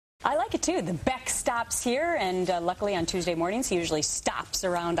I like it too. The Beck stops here, and luckily on Tuesday mornings he usually stops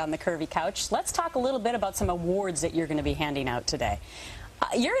around on the curvy couch. Let's talk a little bit about some awards that you're going to be handing out today.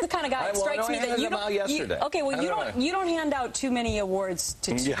 You're the kind of guy that strikes me that you don't. Okay, well you don't hand out too many awards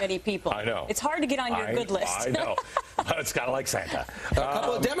to too many people. I know. It's hard to get on your good list. I know. It's kind of like Santa. A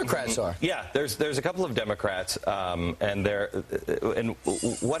couple of Democrats are. Yeah, there's a couple of Democrats, and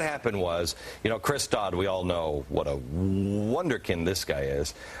what happened was, Chris Dodd. We all know what a wonderkin this guy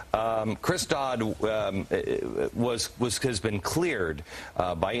is. Chris Dodd has been cleared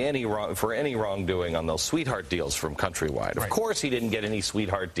for any wrongdoing on those sweetheart deals from Countrywide. Of course, he didn't get any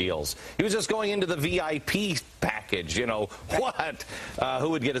sweetheart deals. He was just going into the VIP package. What? Who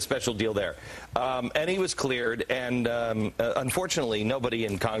would get a special deal there? And he was cleared, and unfortunately, nobody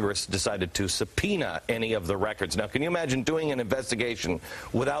in Congress decided to subpoena any of the records. Now, can you imagine doing an investigation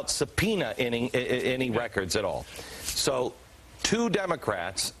without subpoena any records at all? So 2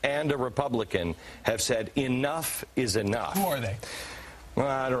 Democrats and a Republican have said enough is enough. Who are they? Well,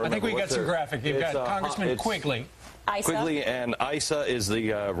 I don't remember. I think we got some graphic. You've got Congressman Quigley. Quigley and Issa is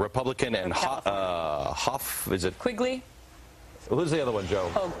the Republican, and Huff, is it? Quigley. Who's the other one, Joe?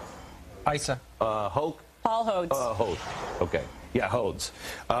 Hogue. Issa. Hogue? Paul Hodes. Hodes. Okay. Yeah, Hodes.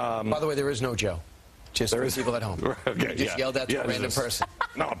 By the way, there is no Joe. Just for people at home. Okay, you just yelled at to a random person.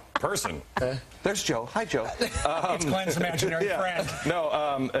 No, person. There's Joe. Hi, Joe. It's Glenn's imaginary friend.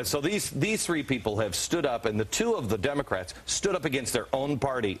 No, so these 3 people have stood up, and the 2 of the Democrats stood up against their own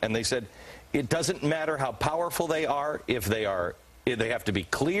party, and they said it doesn't matter how powerful they are, if they have to be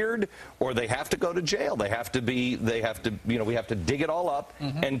cleared or they have to go to jail. We have to dig it all up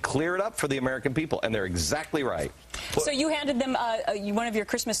and clear it up for the American people. And they're exactly right. So you handed them one of your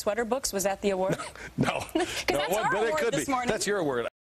Christmas sweater books? Was that the award? No. Because that's our award this morning. That's your award.